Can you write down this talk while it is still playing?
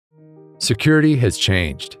Security has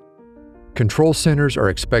changed. Control centers are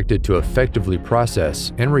expected to effectively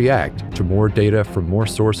process and react to more data from more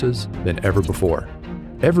sources than ever before.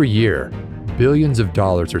 Every year, billions of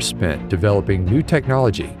dollars are spent developing new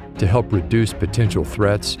technology to help reduce potential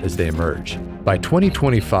threats as they emerge. By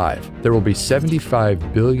 2025, there will be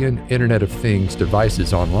 75 billion Internet of Things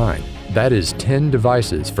devices online. That is 10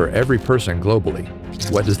 devices for every person globally.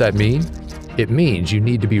 What does that mean? It means you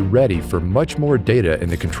need to be ready for much more data in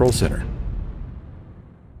the control center.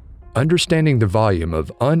 Understanding the volume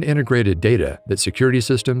of unintegrated data that security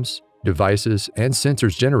systems, devices, and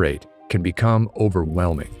sensors generate can become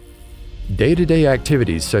overwhelming. Day-to-day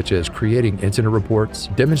activities such as creating incident reports,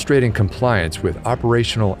 demonstrating compliance with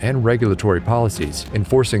operational and regulatory policies,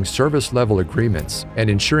 enforcing service-level agreements, and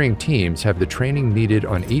ensuring teams have the training needed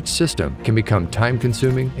on each system can become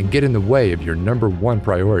time-consuming and get in the way of your #1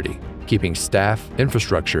 priority: keeping staff,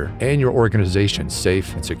 infrastructure, and your organization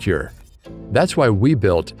safe and secure. That's why we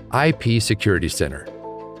built IP Security Center.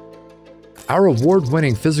 Our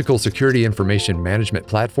award-winning physical security information management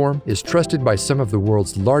platform is trusted by some of the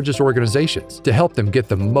world's largest organizations to help them get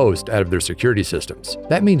the most out of their security systems.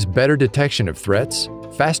 That means better detection of threats,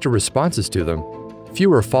 faster responses to them,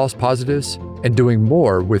 fewer false positives, and doing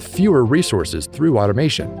more with fewer resources through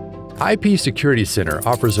automation. IP Security Center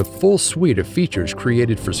offers a full suite of features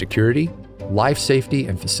created for security, life safety,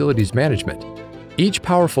 and facilities management, each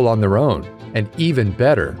powerful on their own and even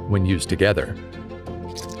better when used together.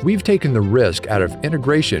 We've taken the risk out of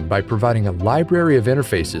integration by providing a library of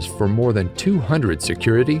interfaces for more than 200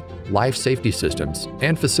 security, life safety systems,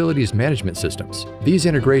 and facilities management systems. These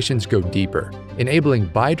integrations go deeper, enabling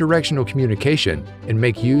bidirectional communication and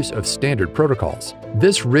make use of standard protocols.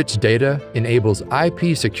 This rich data enables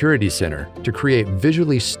IP Security Center to create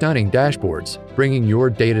visually stunning dashboards, bringing your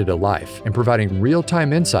data to life and providing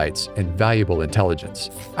real-time insights and valuable intelligence.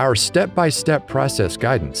 Our step-by-step process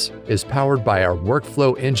guidance is powered by our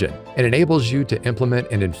workflow engine and enables you to implement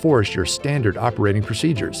and enforce your standard operating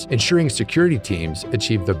procedures, ensuring security teams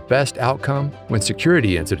achieve the best outcome when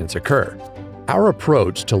security incidents occur. Our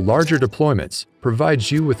approach to larger deployments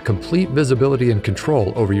provides you with complete visibility and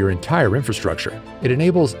control over your entire infrastructure. It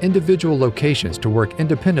enables individual locations to work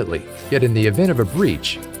independently, yet in the event of a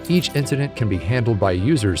breach, each incident can be handled by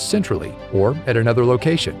users centrally or at another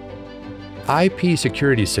location. IP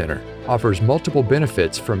Security Center offers multiple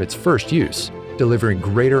benefits from its first use, delivering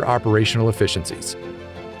greater operational efficiencies.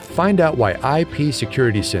 Find out why IP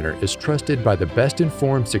Security Center is trusted by the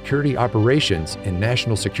best-informed security operations in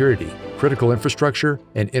national security, critical infrastructure,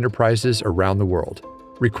 and enterprises around the world.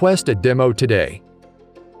 Request a demo today